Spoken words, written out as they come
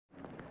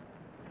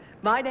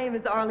My name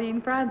is Arlene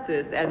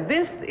Francis, and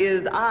this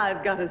is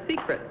I've Got a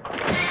Secret. I've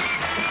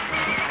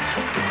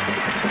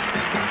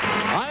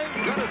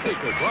Got a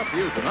Secret, brought to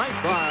you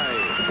tonight by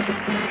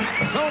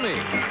Tony,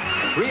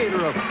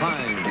 creator of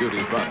fine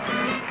beauty products,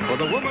 for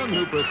the woman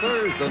who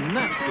prefers the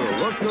natural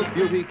look of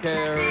beauty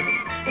care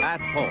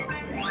at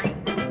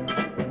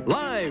home.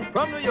 Live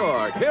from New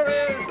York, here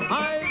is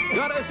I've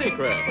Got a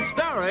Secret,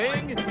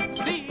 starring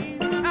Steve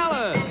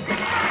Allen.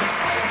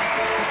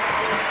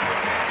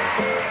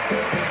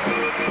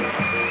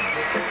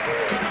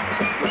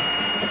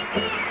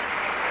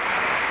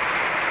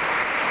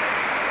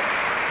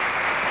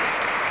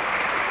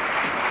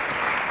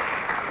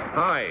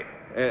 Hi,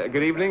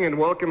 good evening and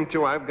welcome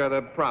to I've Got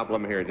a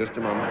Problem here. Just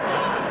a moment.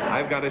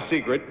 I've got a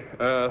secret.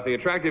 The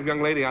attractive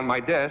young lady on my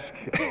desk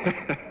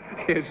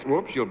is,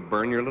 whoops, you'll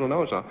burn your little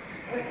nose off,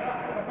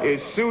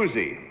 is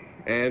Susie.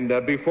 And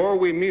before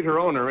we meet her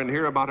owner and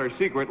hear about her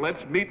secret,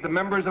 let's meet the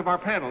members of our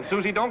panel.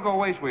 Susie, don't go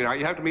away, sweetheart.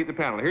 You have to meet the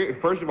panel. Here,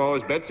 first of all,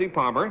 is Betsy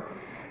Palmer.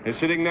 And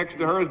sitting next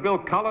to her is Bill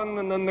Cullen,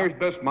 and then there's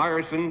Bess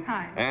Meyerson.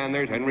 Hi. And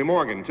there's Henry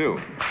Morgan, too.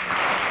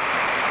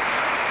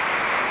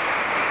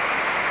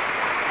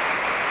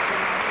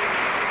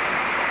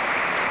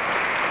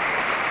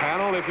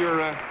 Panel, if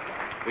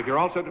you're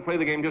all set to play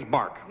the game, just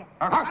bark.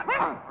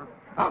 Yes.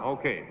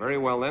 Okay, very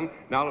well then.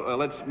 Now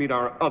let's meet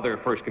our other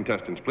first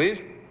contestants, please.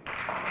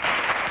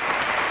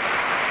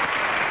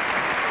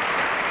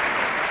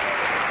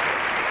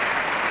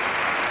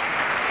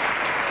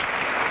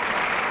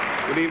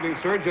 Good evening,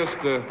 sir. Just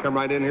come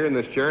right in here in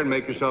this chair and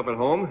make yourself at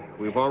home.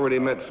 We've already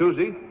met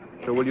Susie,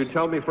 so will you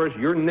tell me first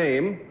your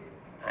name?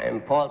 I'm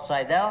Paul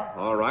Sydell.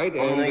 All right,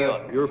 From New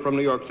York. You're from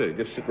New York City.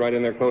 Just sit right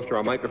in there close to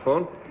our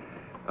microphone.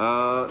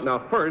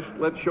 Now, first,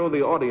 let's show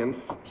the audience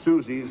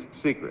Susie's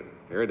secret.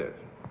 Here it is.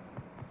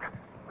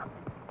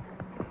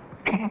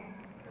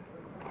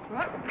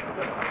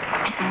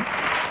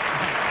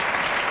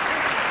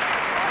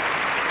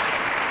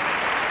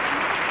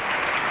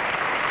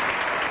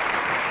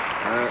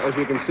 As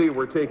you can see,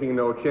 we're taking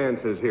no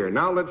chances here.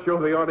 Now let's show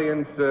the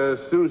audience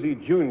Susie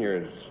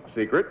Jr.'s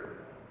secret.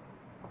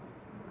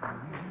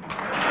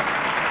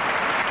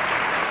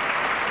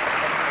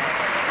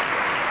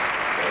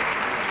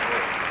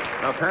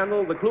 Now,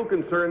 panel, the clue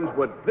concerns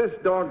what this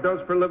dog does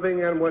for a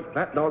living and what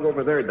that dog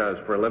over there does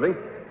for a living.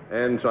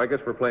 And so I guess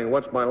we're playing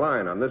What's My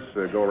Line on this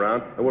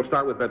go-around. And we'll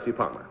start with Betsy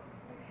Palmer.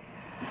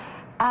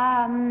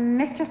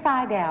 Mr.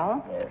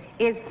 Sydell,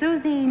 Yes. is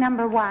Susie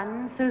number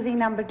one Susie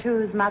number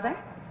two's mother?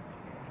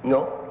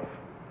 No.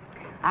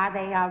 Are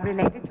they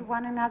related to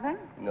one another?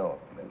 No.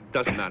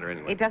 Doesn't matter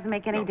anyway. It doesn't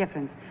make any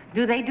difference.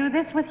 Do they do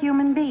this with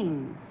human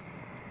beings?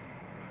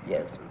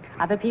 Yes.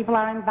 Other people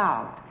are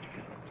involved?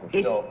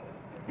 Is- No.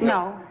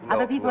 No.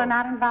 Other people no. are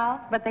not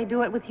involved, but they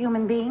do it with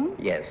human beings?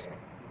 Yes.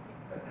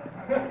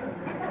 Oh,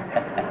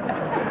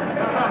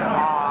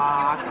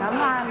 come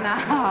on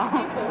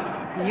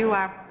now. You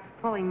are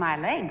pulling my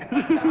leg.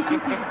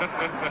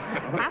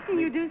 How can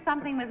you do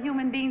something with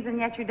human beings and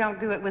yet you don't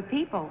do it with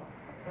people?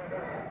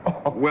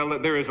 Well,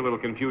 there is a little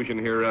confusion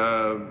here.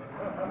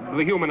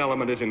 The human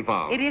element is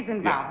involved. It is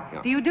involved.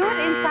 Yeah. Do you do it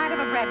inside of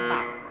a bread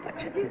box?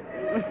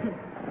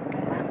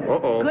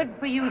 Uh-oh. Good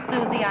for you,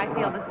 Susie. I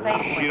feel the same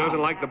way. She doesn't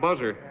like the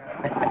buzzer.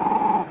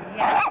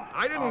 Yes.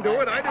 I didn't do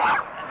it. I didn't.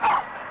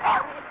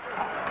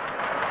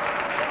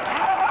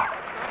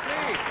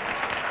 Gee.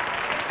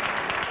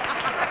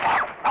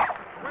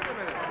 Wait a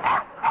minute.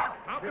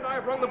 How could I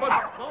have rung the buzzer?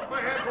 Hold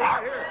my hands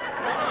right here.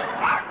 Hold on.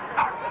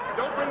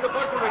 Don't ring the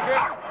buzzer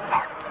again.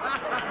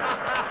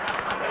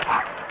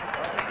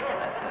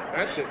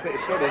 That's it.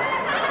 It's sort of...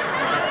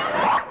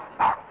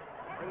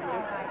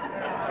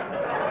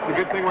 It's a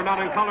good thing we're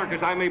not in color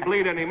because I may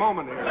bleed any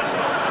moment here.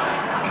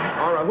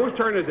 All right, whose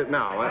turn is it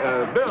now?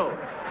 Bill.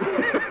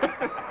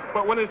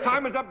 But when his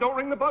time is up, don't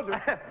ring the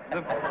buzzer.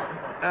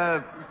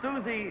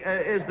 Susie,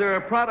 is there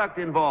a product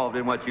involved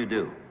in what you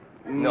do?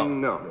 No.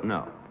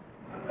 No.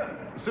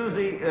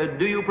 Susie,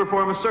 do you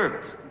perform a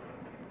service?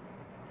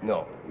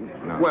 No.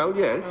 No. Well,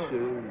 yes.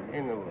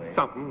 In a way.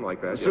 Something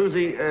like that. yes.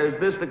 Susie, is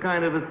this the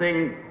kind of a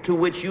thing to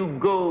which you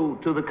go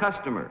to the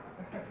customer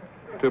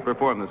to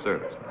perform the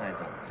service? I don't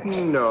think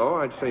so. No,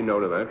 I'd say no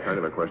to that kind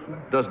of a question.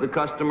 Does the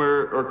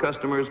customer or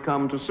customers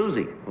come to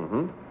Susie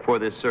Mm-hmm. for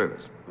this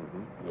service?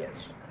 Yes.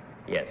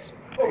 Yes.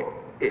 Oh.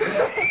 Is that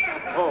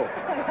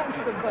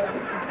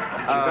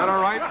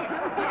all right?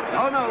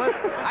 Oh, no,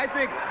 I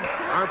think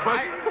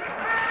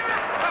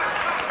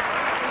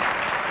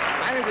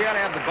we ought to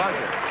have the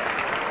buzzer.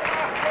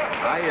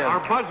 Our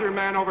buzzer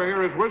man over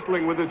here is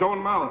whistling with his own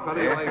mouth. How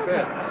do you like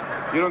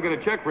that? You don't get a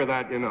check for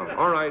that, you know.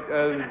 All right,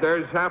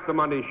 there's half the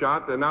money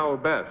shot, and now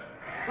Bess.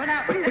 Well,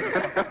 now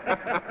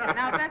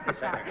that's a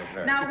shot.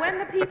 Now, when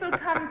the people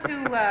come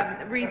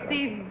to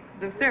receive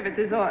the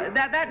services, or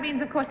that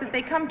means, of course, that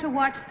they come to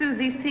watch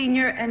Susie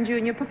Sr. and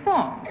Jr.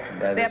 perform.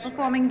 They're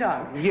performing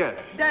dogs. Yes.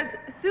 Does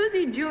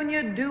Susie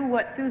Jr. do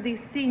what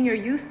Susie Sr.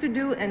 used to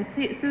do, and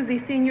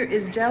Susie Sr.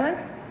 is jealous?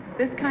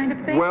 This kind of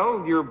thing?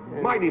 Well, you're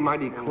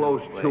mighty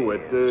close to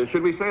it.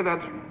 Should we say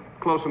that's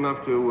close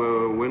enough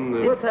to win the...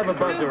 Let's have a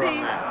buzzer Susie.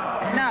 on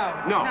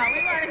that. No, we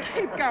want to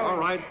keep going. All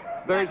right.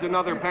 There's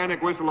another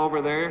panic whistle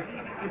over there.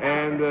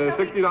 And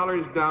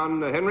 $60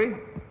 down, Henry?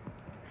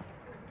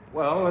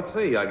 Well, let's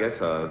see. I guess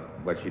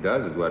what she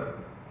does is what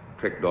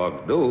trick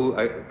dogs do.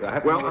 I have to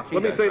know Well, what she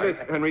let me does, say right?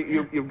 this, Henry.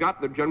 You've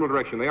got the general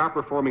direction. They are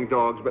performing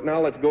dogs, but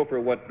now let's go for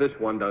what this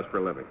one does for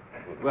a living.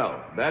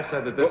 Well, Beth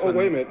said that this Oh, one...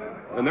 wait a minute.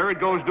 And there it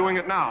goes doing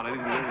it now, ladies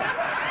and gentlemen.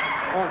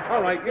 Oh,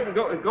 all right, you can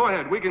go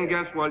ahead. We can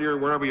guess while you're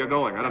wherever you're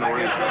going. I don't know where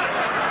you're going.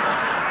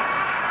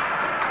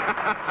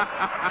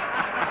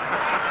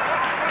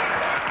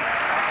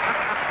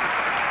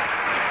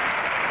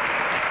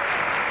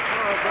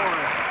 Oh, boy.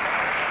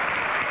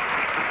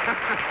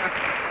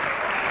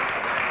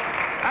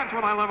 That's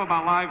what I love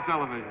about live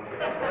television.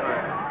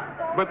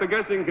 But the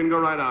guessing can go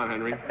right on,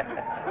 Henry.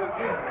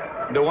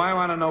 Do I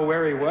want to know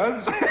where he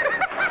was?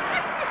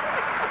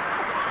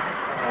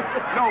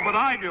 No, but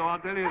I do, I'll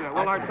tell you that.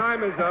 Well, our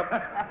time is up.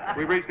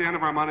 We've reached the end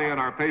of our money and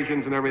our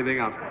patience and everything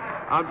else.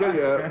 I'll tell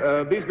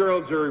you, these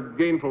girls are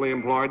gainfully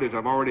employed, as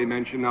I've already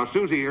mentioned. Now,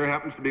 Susie here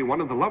happens to be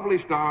one of the lovely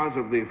stars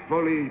of the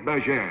Folies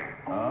Bergère,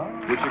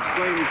 which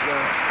explains...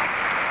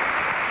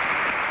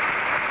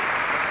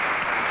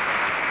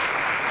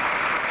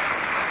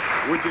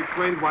 Which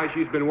explains why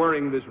she's been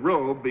wearing this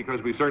robe,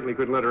 because we certainly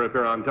couldn't let her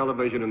appear on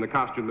television in the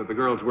costume that the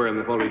girls wear in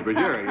the Folies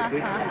Bergère, you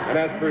see. And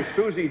as for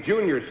Susie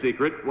Jr.'s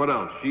secret, what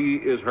else? She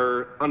is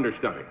her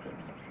understudy.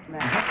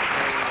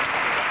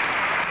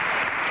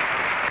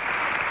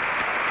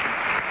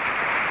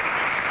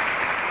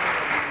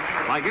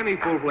 Like any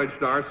full-fledged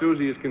star,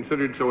 Susie is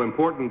considered so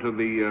important to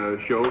the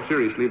show,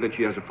 seriously, that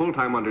she has a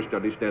full-time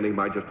understudy standing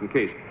by just in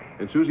case.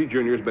 And Susie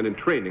Jr. has been in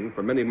training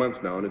for many months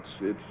now, and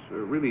it's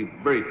really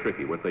very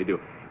tricky what they do.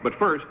 But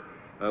first,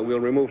 we'll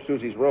remove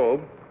Susie's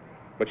robe,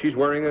 but she's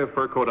wearing a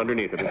fur coat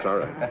underneath it. It's all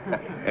right.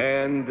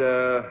 And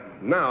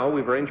now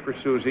we've arranged for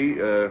Susie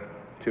to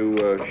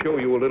show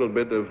you a little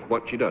bit of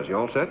what she does. You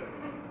all set?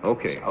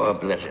 Okay. Our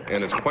pleasure.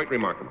 And it's quite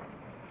remarkable.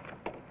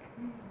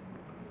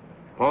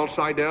 Paul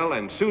Sydell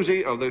and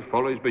Susie of the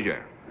Folies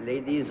Bergère.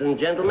 Ladies and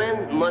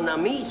gentlemen, mon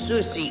ami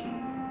Susie.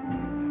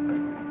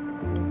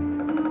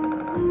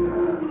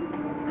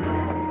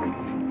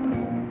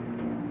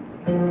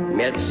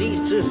 Merci,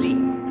 Susie.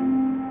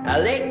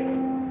 Allez.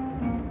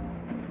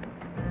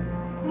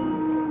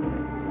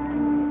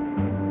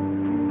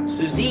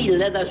 Susie,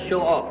 let us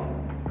show off.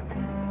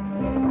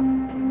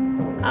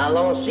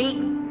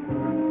 Allons-y.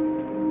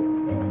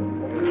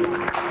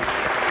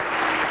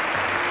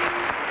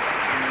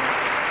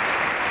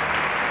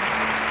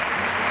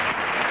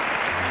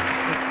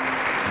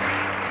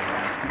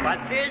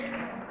 Watch it.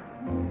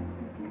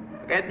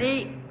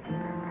 Ready?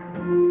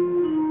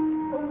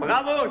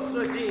 Bravo,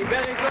 Susie.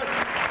 Very good.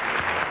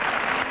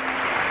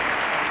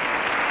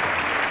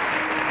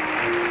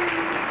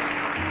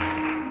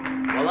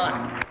 Voila.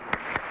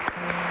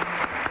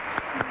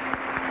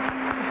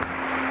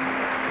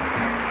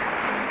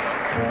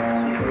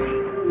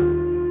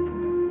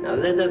 Now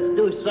let us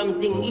do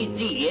something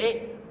easy, eh?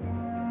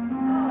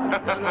 No,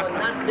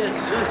 not the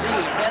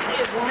Susie. That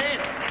isn't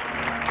it.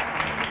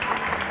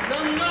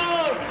 No,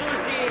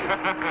 Susie.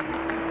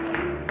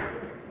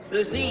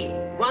 Susie,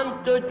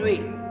 1, 2, 3.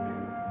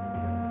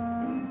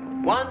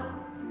 1,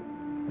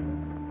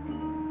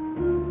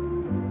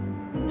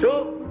 2,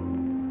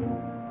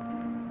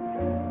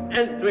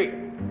 and 3.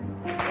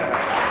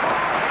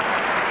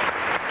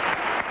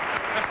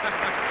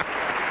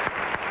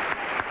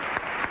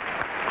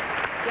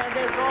 That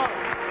is all.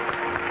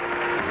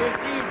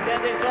 Susie,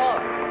 that is all.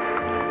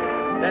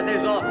 That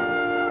is all.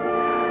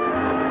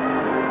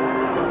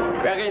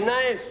 Very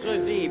nice,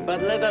 Susie,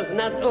 but let us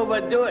not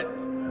overdo it.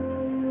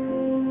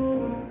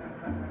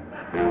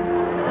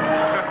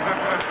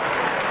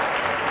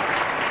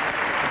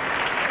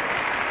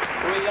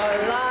 We are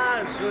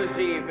là,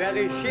 Susie,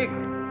 very chic.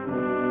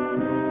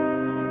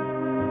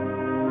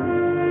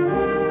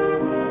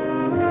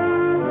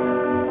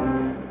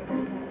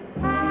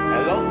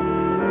 Hello?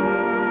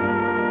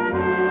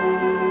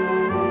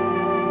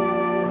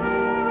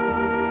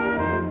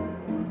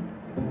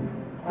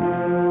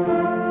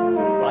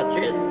 Watch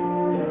it.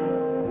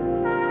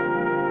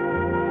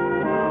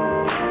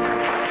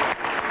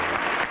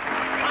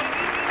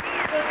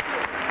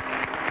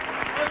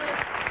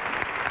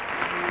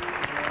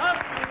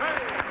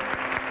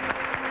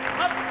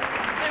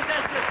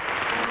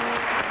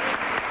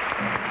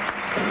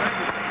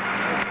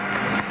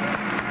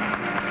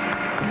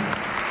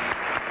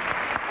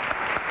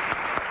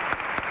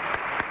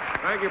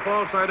 Thank you,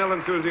 Paul Sydell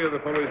and Susie of the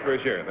Folies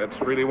Bergère. That's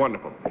really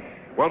wonderful.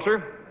 Well,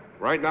 sir,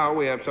 right now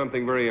we have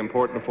something very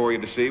important for you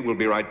to see. We'll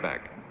be right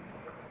back.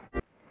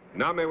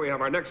 Now may we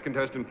have our next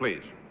contestant,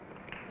 please.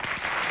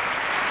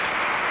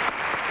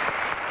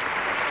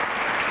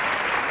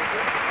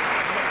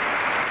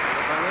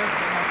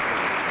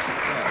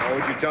 Now,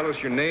 would you tell us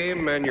your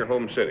name and your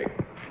home city?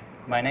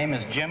 My name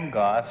is Jim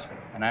Goss,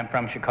 and I'm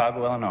from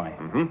Chicago, Illinois.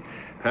 Mm-hmm.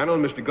 Panel,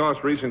 Mr.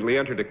 Goss recently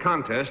entered a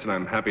contest, and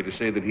I'm happy to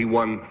say that he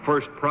won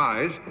first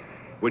prize.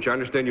 which I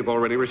understand you've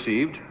already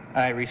received.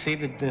 I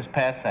received it this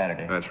past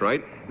Saturday. That's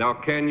right. Now,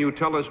 can you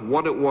tell us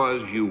what it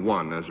was you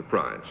won as a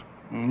prize?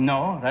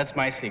 No, that's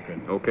my secret.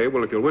 Okay,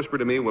 well, if you'll whisper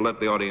to me, we'll let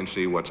the audience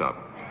see what's up.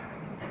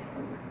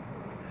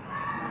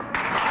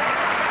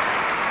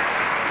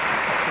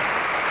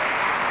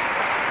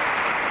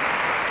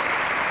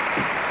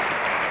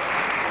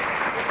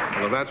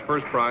 Well, if that's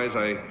first prize,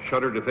 I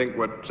shudder to think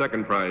what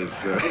second prize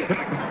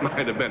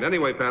might have been.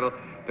 Anyway, panel,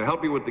 to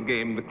help you with the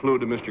game, the clue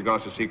to Mr.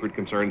 Goss's secret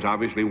concerns,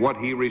 obviously, what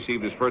he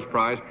received as first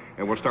prize,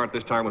 and we'll start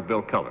this time with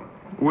Bill Cullen.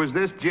 Was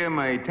this, Jim,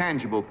 a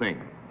tangible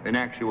thing, an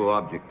actual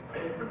object?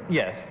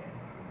 Yes.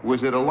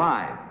 Was it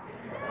alive?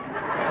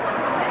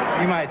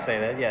 You might say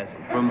that, yes.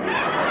 From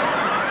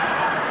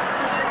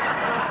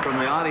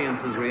the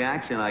audience's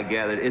reaction, I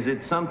gathered, is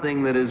it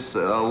something that is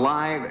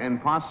alive and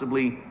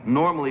possibly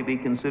normally be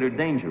considered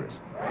dangerous?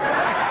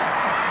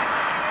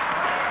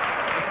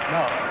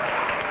 No.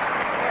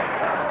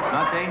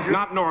 Not dangerous?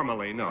 Not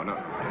normally, no.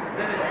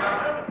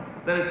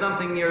 Then it's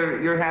something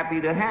you're happy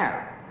to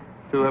have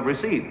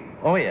received.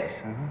 Oh, yes.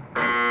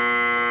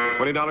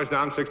 $20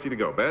 down, 60 to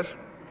go. Bess?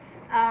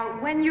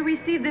 When you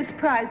received this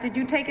prize, did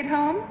you take it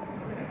home?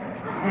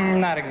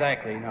 Not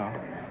exactly, no.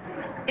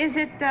 Is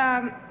it,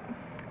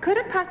 could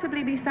it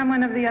possibly be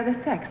someone of the other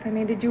sex? I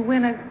mean, did you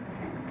win a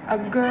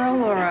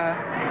girl or a...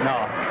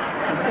 No.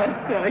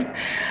 That's silly.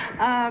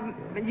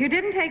 You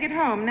didn't take it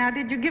home. Now,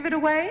 did you give it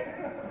away?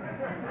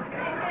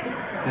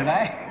 Did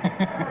I?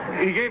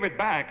 He gave it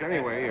back,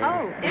 anyway.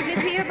 Oh, is it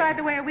here, by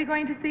the way? Are we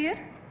going to see it?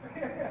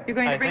 You're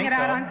going to bring it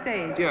out on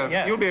stage? Yeah,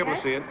 Yes. You'll be able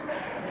to see it.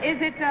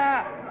 Is it,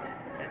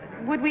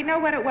 would we know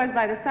what it was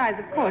by the size,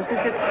 of course? Is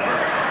it...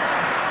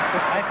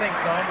 I think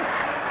so.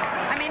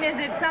 I mean, is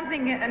it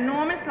something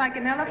enormous like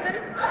an elephant?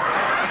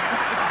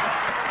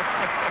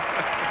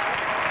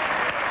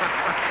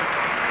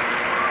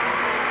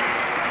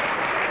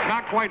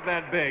 Not quite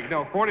that big.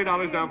 No,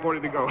 $40 down,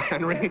 40 to go.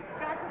 Henry?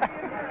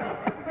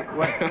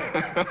 What?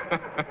 I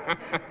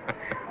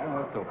don't know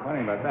what's so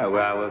funny about that.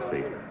 Well, we'll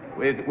see.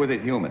 Was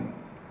it human?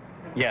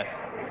 Yes.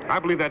 I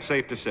believe that's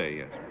safe to say,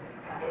 yes.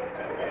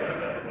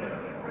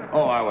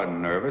 Oh, I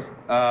wasn't nervous.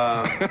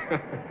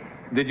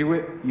 Did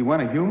you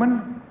want a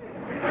human?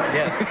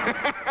 Yes.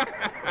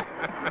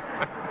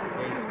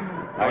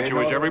 Don't you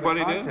wish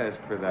everybody did? Contest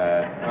for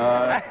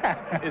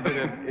that.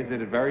 Is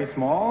it a very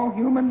small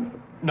human?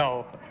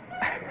 No.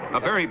 A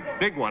very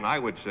big one, I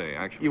would say,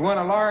 actually. You want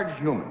a large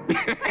human?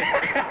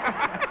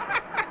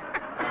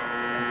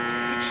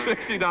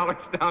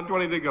 $60 down,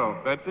 20 to go.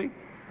 Betsy?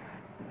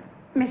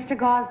 Mr.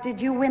 Goss, did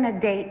you win a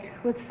date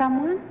with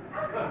someone?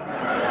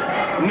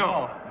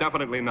 No,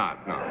 definitely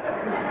not, no.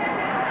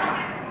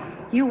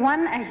 You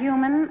won a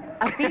human,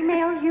 a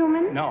female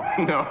human? No.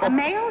 No. A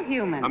male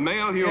human? A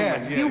male human.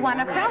 Yes, yes. You won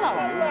a fellow.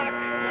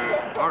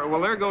 All right, well,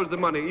 there goes the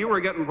money. You were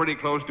getting pretty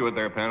close to it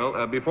there,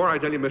 panel. Before I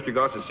tell you Mr.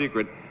 Goss's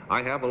secret,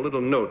 I have a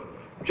little note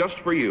just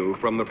for you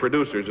from the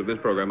producers of this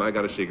program. I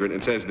got a secret.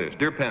 It says this: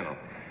 Dear panel,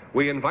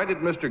 we invited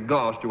Mr.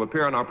 Goss to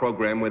appear on our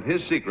program with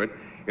his secret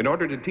in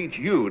order to teach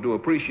you to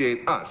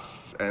appreciate us,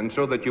 and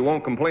so that you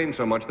won't complain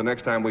so much the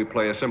next time we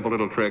play a simple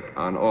little trick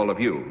on all of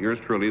you. Yours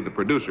truly, the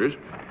producers.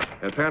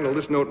 And panel,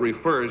 this note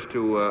refers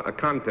to a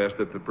contest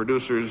that the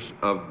producers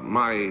of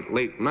my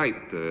late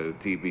night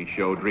TV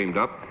show dreamed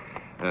up.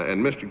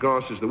 And Mr.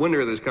 Goss is the winner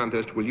of this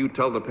contest. Will you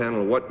tell the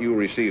panel what you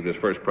received as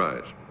first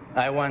prize?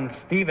 I won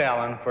Steve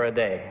Allen for a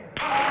day.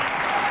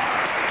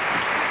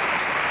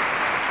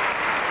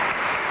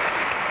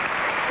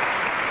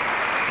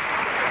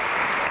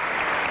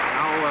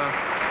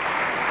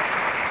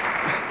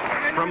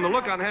 From the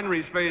look on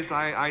Henry's face,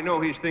 I know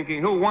he's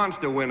thinking, who wants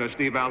to win a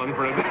Steve Allen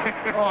for a day?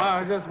 Oh, I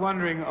was just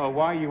wondering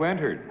why you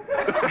entered.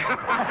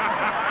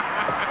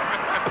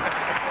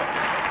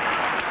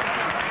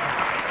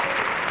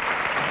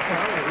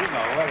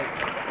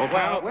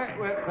 Well, wait,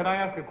 could I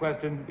ask a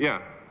question? yeah.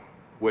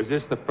 Was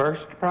this the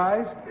first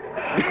prize?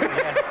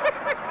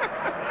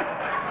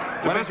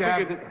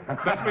 The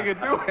best we could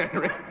do,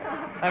 Henry.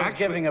 I was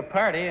giving a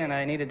party, and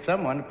I needed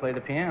someone to play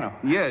the piano.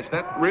 Yes,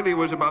 that really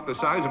was about the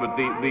size of it.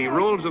 The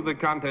rules of the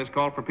contest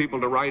called for people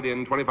to write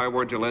in 25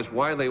 words or less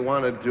why they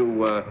wanted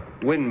to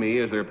win me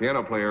as their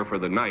piano player for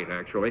the night,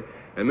 actually.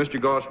 And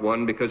Mr. Goss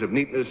won because of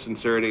neatness,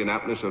 sincerity, and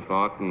aptness of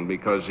thought, and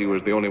because he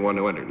was the only one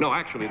who entered. No,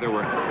 actually, there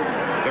were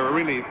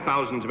really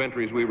thousands of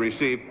entries we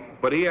received,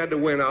 but he had to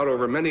win out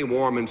over many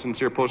warm and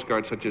sincere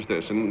postcards such as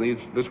this. And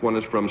this one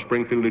is from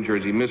Springfield, New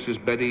Jersey.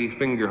 Mrs. Betty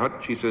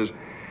Fingerhut, she says,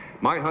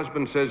 my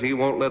husband says he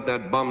won't let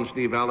that bum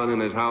Steve Allen in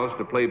his house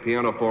to play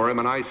piano for him,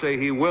 and I say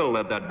he will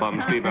let that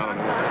bum Steve Allen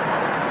in.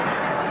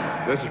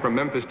 This is from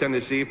Memphis,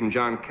 Tennessee, from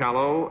John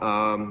Callow.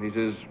 He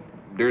says,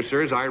 dear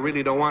sirs, I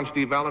really don't want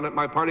Steve Allen at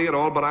my party at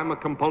all, but I'm a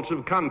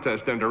compulsive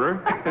contest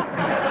enterer.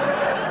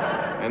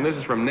 And this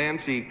is from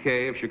Nancy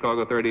K. of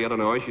Chicago 30,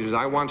 Illinois. She says,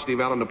 I want Steve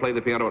Allen to play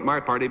the piano at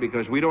my party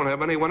because we don't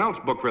have anyone else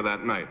booked for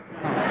that night.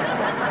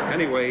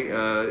 Anyway,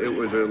 it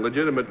was a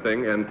legitimate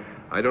thing, and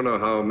I don't know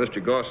how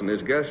Mr. Goss and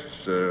his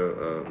guests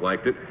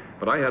liked it,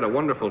 but I had a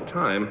wonderful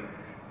time.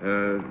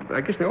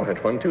 I guess they all had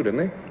fun, too, didn't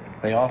they?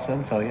 They all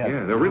said so, yes.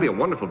 Yeah, they're really a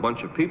wonderful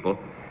bunch of people.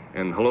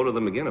 And hello to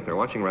them again if they're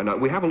watching right now.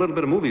 We have a little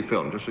bit of movie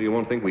film, just so you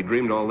won't think we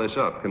dreamed all this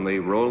up. Can they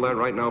roll that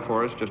right now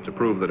for us, just to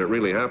prove that it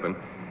really happened?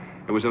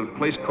 It was a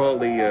place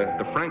called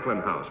the Franklin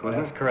House,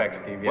 wasn't it? That's correct,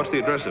 Steve. Yes. What's the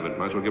address of it?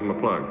 Might as well give them a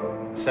plug.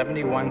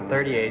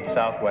 7138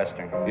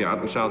 Southwestern. Yeah, out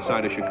in the south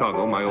side of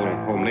Chicago, my old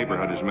home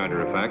neighborhood, as a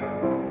matter of fact.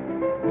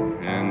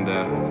 And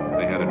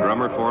they had a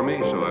drummer for me,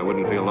 so I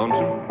wouldn't feel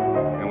lonesome.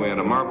 And we had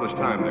a marvelous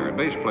time there. A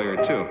bass player,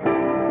 too.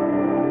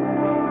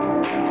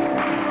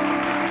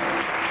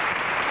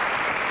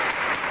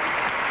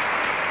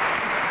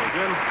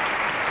 Jim,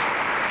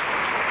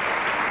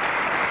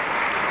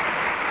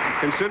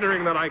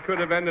 considering that I could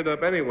have ended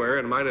up anywhere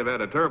and might have had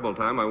a terrible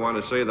time, I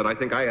want to say that I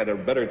think I had a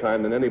better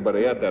time than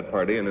anybody at that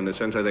party, and in a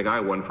sense, I think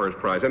I won first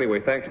prize. Anyway,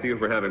 thanks to you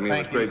for having me. It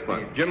was great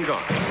fun. Jim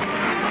Goss.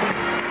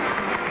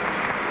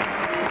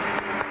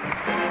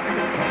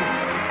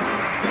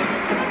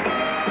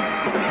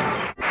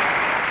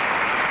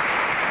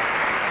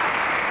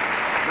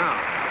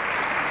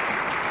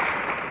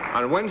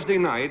 On Wednesday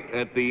night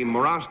at the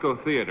Morosco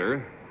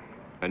Theater,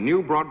 a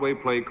new Broadway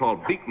play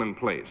called Beekman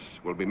Place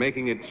will be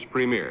making its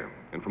premiere.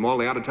 And from all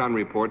the out-of-town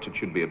reports, it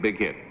should be a big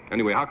hit.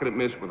 Anyway, how could it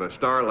miss with a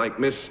star like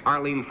Miss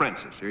Arlene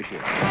Francis? Here she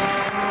is.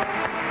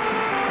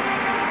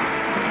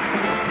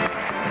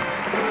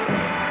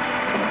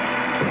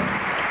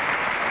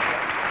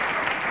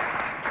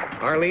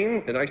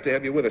 Arlene, nice to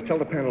have you with us. Tell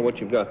the panel what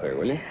you've got there,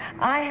 will you?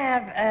 I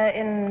have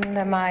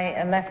in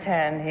my left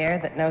hand here,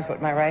 that knows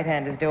what my right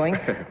hand is doing,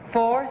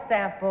 4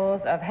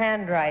 samples of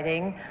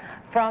handwriting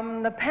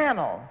from the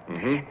panel.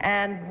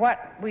 And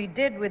what we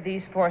did with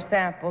these 4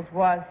 samples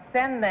was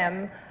send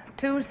them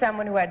to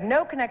someone who had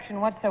no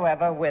connection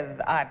whatsoever with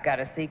I've Got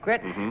a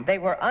Secret. They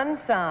were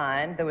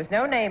unsigned. There was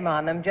no name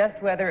on them,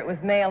 just whether it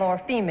was male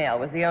or female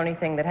was the only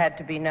thing that had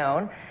to be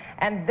known.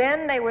 And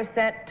then they were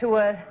sent to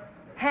a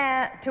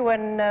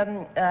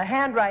handwriting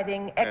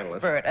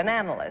expert, an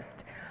analyst,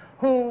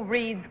 who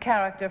reads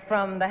character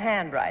from the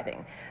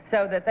handwriting.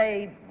 So that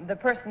the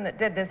person that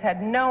did this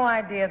had no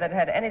idea that it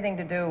had anything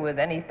to do with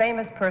any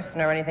famous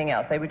person or anything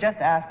else. They were just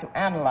asked to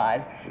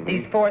analyze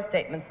these 4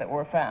 statements that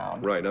were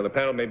found. Right. Now, the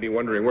panel may be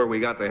wondering where we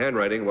got the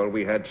handwriting. Well,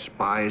 we had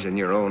spies in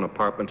your own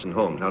apartments and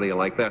homes. How do you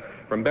like that?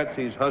 From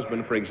Betsy's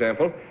husband, for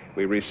example,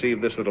 we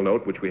received this little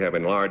note, which we have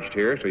enlarged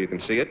here so you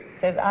can see it.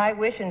 It says, I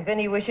wish and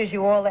Vinny wishes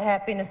you all the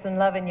happiness and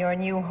love in your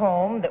new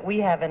home that we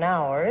have in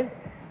ours.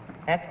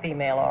 That's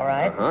female, all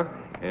right.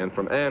 And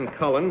from Ann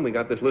Cullen, we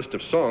got this list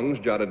of songs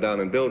jotted down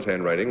in Bill's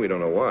handwriting. We don't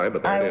know why,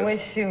 but there it is. I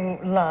wish you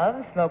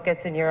love, smoke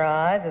gets in your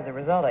eyes as a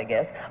result, I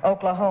guess.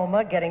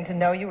 Oklahoma, getting to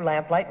know you,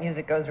 lamplight,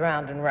 music goes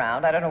round and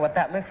round. I don't know what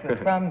that list was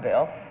from,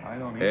 Bill. I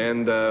don't either.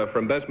 And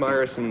from Bess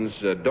Meyerson's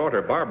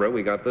daughter, Barbara,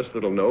 we got this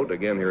little note.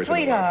 Again, here's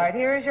Sweetheart,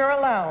 here's your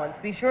allowance.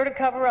 Be sure to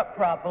cover up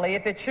properly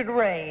if it should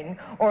rain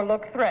or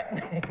look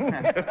threatening.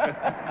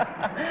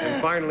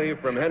 And finally,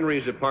 from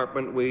Henry's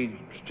apartment, we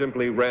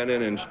simply ran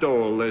in and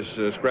stole this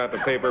scrap of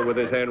paper with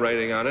his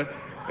handwriting on it.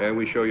 And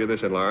we show you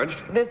this enlarged.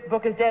 This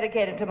book is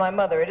dedicated to my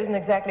mother. It isn't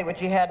exactly what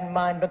she had in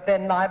mind, but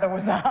then neither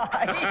was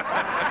I.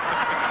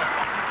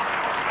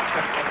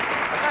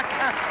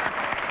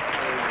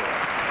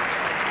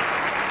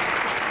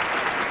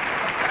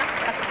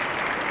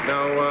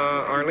 Now,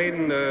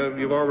 Arlene,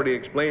 you've already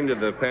explained to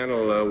the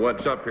panel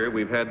what's up here.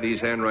 We've had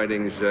these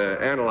handwritings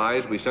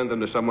analyzed. We sent them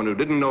to someone who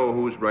didn't know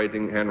whose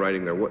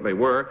handwriting they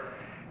were.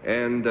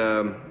 And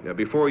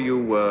before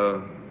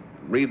you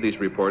read these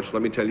reports,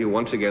 let me tell you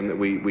once again that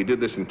we did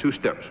this in 2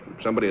 steps.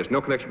 Somebody has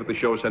no connection with the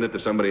show, send it to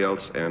somebody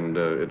else, and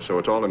so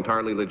it's all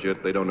entirely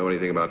legit. They don't know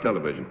anything about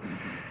television.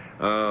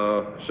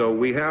 So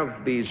we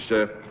have these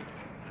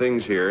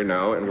things here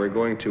now, and we're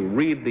going to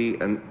read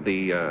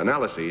the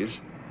analyses,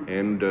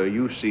 and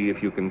you see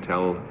if you can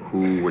tell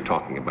who we're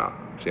talking about.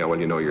 See how well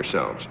you know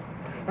yourselves.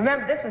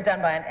 Remember, this was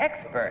done by an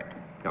expert,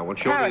 Now, we'll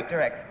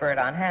character expert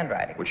on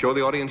handwriting. We'll show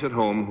the audience at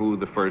home who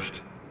the first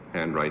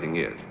handwriting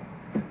is.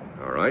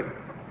 All right?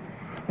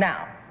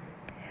 Now,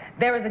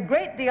 there is a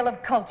great deal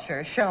of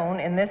culture shown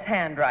in this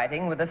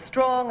handwriting with a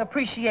strong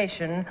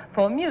appreciation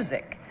for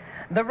music.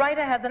 The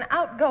writer has an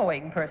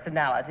outgoing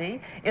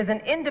personality, is an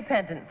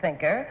independent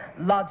thinker,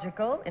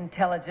 logical,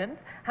 intelligent.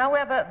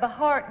 However, the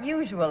heart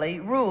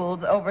usually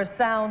rules over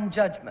sound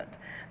judgment.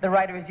 The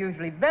writer is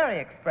usually very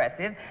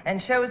expressive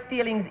and shows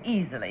feelings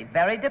easily,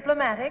 very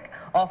diplomatic,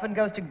 often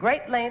goes to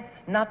great lengths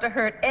not to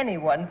hurt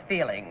anyone's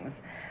feelings.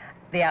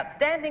 The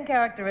outstanding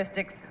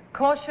characteristics,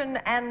 caution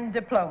and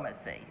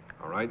diplomacy.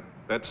 All right.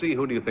 Betsy,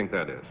 who do you think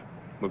that is?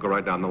 We'll go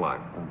right down the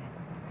line.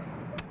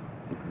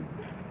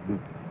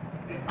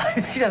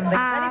 She doesn't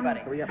think it's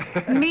anybody.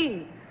 Me.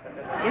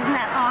 Isn't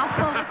that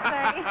awful to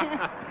say?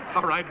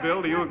 All right,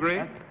 Bill, do you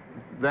agree?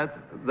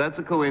 That's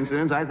a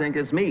coincidence. I think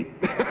it's me.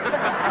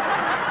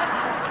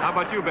 How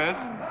about you, Bess?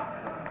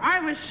 I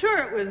was sure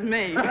it was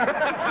me.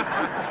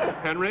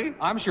 Henry?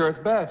 I'm sure it's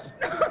Bess.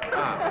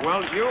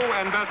 Well, you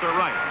and Bess are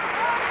right.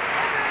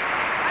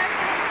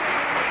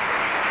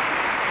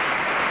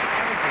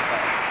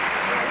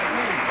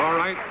 All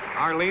right.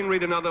 Arlene,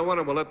 read another one,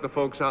 and we'll let the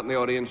folks out in the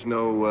audience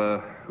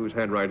know whose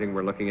handwriting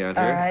we're looking at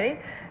here. All righty.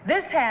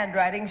 This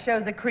handwriting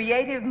shows a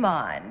creative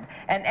mind,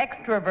 an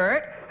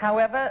extrovert.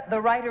 However,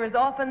 the writer is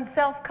often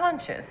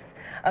self-conscious.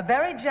 A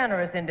very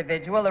generous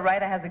individual, the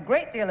writer has a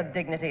great deal of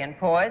dignity and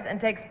poise and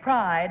takes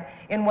pride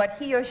in what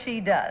he or she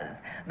does.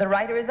 The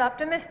writer is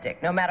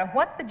optimistic, no matter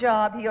what the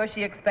job he or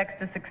she expects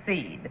to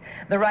succeed.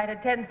 The writer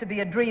tends to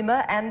be a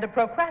dreamer and a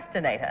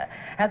procrastinator,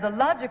 has a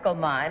logical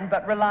mind,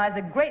 but relies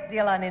a great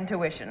deal on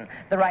intuition.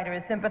 The writer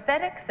is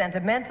sympathetic,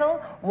 sentimental,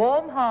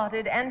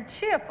 warm-hearted, and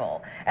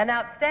cheerful. An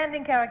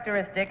outstanding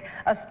characteristic,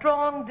 a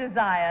strong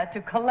desire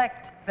to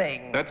collect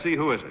things. Betsy,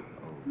 who is it?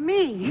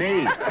 Me.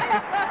 Me.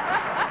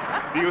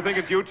 Do you think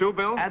it's you too,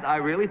 Bill? I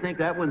really think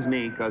that one's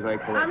me, because I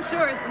collect. I'm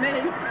sure it's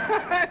me.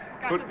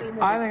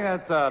 I think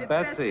that's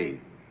Betsy.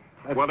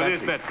 That's Well, Betsy.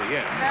 it is Betsy,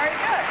 yes. Very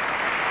good.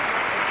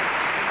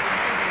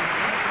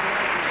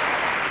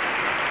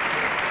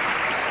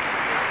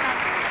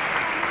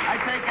 I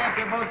take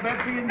after both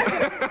Betsy and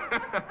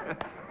you.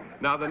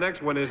 Now, the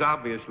next one is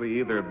obviously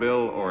either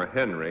Bill or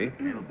Henry.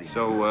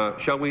 So,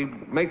 shall we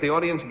make the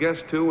audience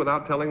guess, too,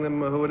 without telling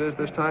them who it is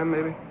this time,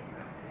 maybe?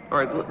 All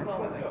right.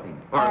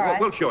 All right,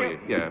 we'll show you.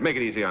 Yeah, make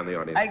it easy on the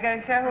audience. Are you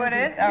going to show who it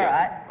is? All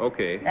right.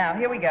 Okay. Now,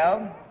 here we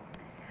go.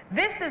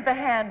 This is the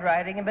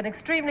handwriting of an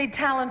extremely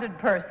talented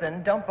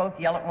person, don't both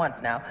yell at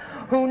once now,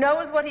 who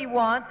knows what he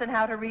wants and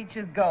how to reach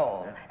his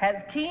goal, has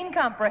keen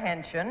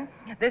comprehension.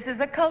 This is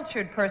a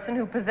cultured person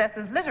who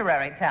possesses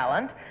literary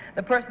talent.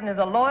 The person is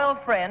a loyal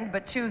friend,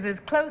 but chooses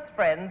close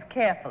friends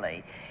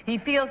carefully. He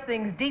feels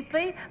things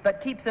deeply, but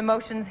keeps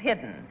emotions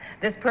hidden.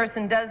 This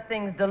person does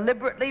things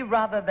deliberately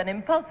rather than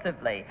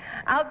impulsively.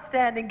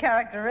 Outstanding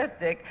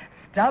characteristic,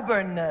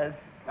 stubbornness.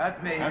 That's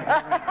me.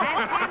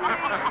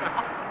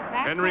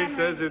 Henry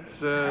says it's...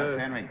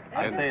 Henry.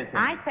 I say it's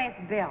Henry. I say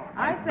it's Bill.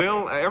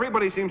 Bill,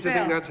 everybody seems to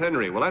think that's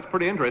Henry. Well, that's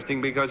pretty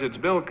interesting because it's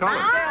Bill Cullen.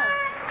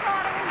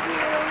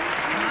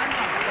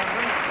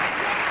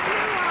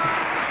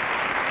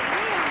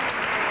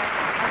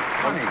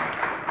 Funny.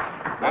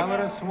 I would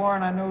have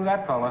sworn I knew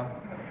that fella.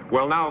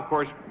 Well, now, of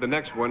course, the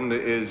next one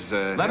is...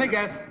 Let me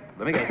guess.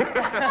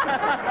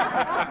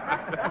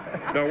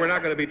 No, we're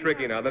not going to be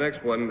tricky now. The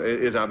next one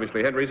is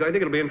obviously Henry's. I think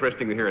it'll be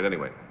interesting to hear it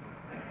anyway.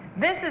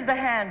 This is the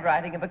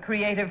handwriting of a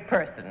creative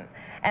person,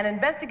 an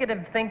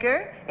investigative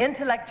thinker,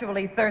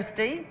 intellectually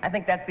thirsty. I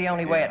think that's the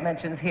only way it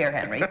mentions here,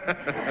 Henry.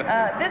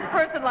 This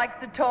person likes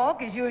to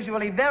talk, is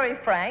usually very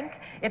frank.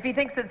 If he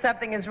thinks that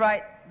something is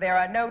right, there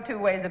are no two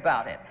ways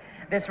about it.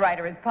 This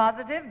writer is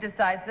positive,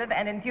 decisive,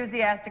 and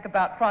enthusiastic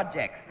about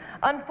projects.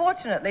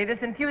 Unfortunately, this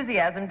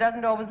enthusiasm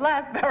doesn't always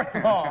last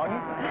very long.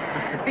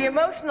 The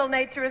emotional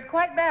nature is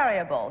quite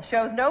variable,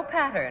 shows no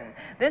pattern.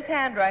 This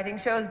handwriting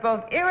shows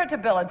both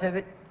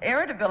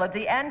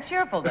irritability and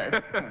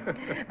cheerfulness.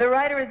 The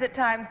writer is at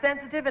times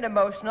sensitive and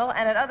emotional,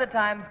 and at other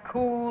times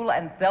cool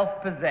and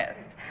self-possessed.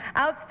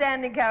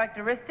 Outstanding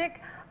characteristic,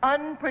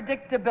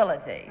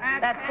 unpredictability.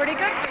 That's pretty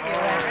good for you,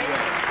 Henry.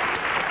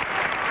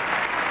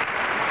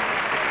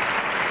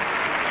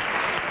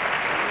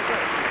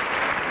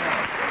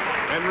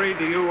 Henry,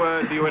 do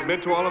you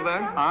admit to all of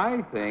that?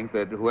 I think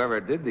that whoever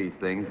did these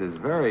things is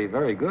very,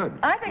 very good.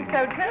 I think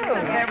so, too.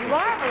 They're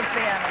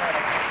marvelously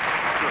analytic.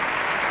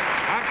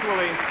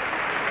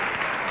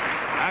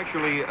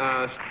 Actually,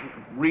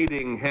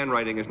 reading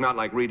handwriting is not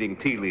like reading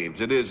tea leaves.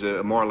 It is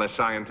a more or less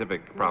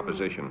scientific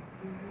proposition.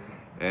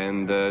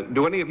 And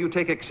do any of you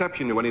take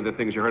exception to any of the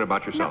things you heard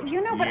about yourselves? No,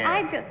 you know, but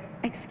I just...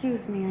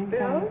 Excuse me, I'm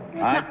sorry.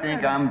 I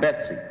think I'm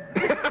Betsy.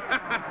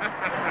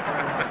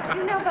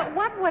 You know, but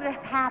what would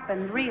have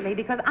happened, really,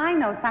 because I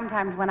know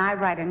sometimes when I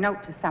write a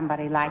note to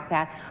somebody like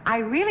that, I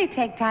really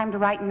take time to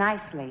write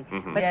nicely.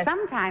 Mm-hmm. But Yes.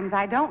 sometimes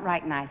I don't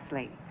write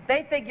nicely.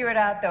 They figure it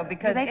out, though,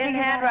 because they in figure it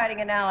out? handwriting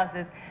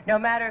analysis, no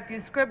matter if you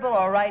scribble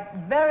or write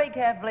very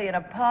carefully in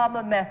a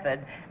Palmer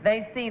method,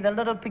 they see the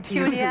little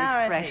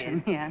peculiarities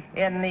Expression, yes.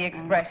 in the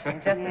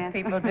expression, just as Yes.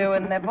 people do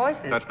in their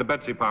voices. That's the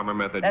Betsy Palmer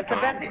method. That's the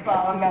Betsy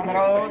Palmer method.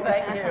 Oh,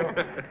 thank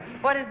you.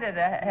 What is it,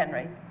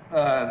 Henry?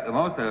 The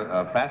most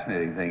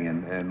fascinating thing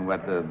in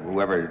what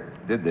whoever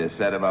did this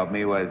said about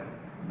me was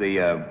the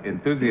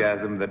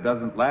enthusiasm that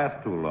doesn't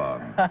last too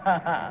long.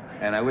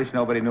 And I wish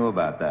nobody knew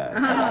about that.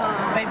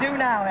 They do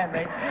now,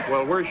 Henry.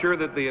 Well, we're sure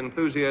that the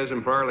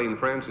enthusiasm for Arlene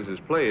Francis's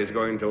play is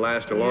going to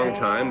last a long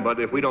time, but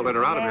if we don't let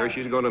her out of here,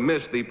 she's going to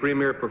miss the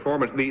premiere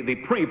performance, the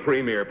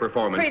pre-premiere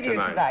performance Preview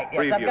tonight. Yes,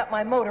 Preview. I've got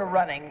my motor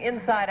running,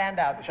 inside and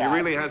outside. She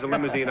really has a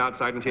limousine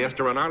outside, and she has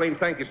to run. Arlene,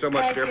 thank you so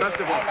much, Thank dear. you.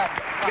 Best of luck. I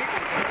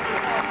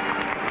love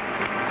you.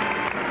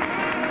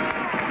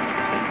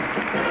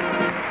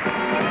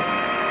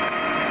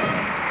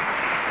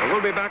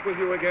 We'll be back with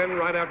you again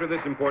right after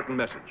this important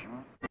message.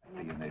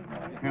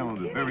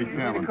 Talented, very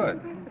talented.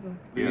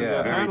 Yeah,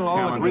 the panel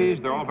all agrees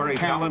they're all very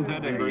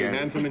talented and very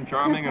handsome and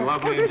charming and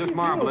lovely and just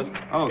marvelous.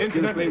 Oh,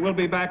 incidentally, we'll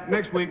be back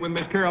next week with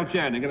Miss Carol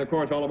Channing and, of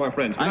course, all of our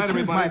friends. Good night, I choose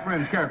everybody. my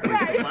friends carefully.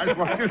 I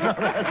want you to know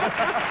that.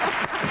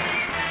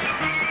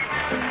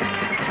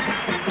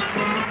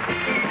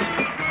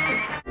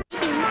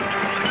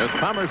 As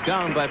commerce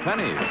down by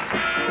pennies.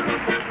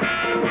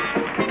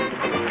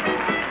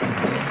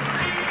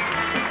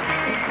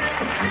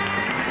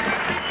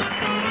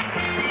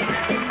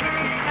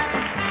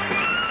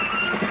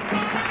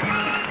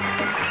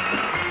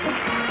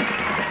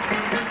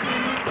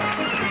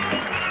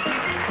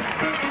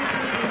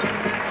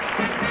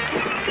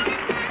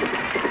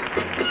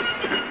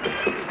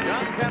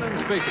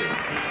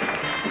 Speaking.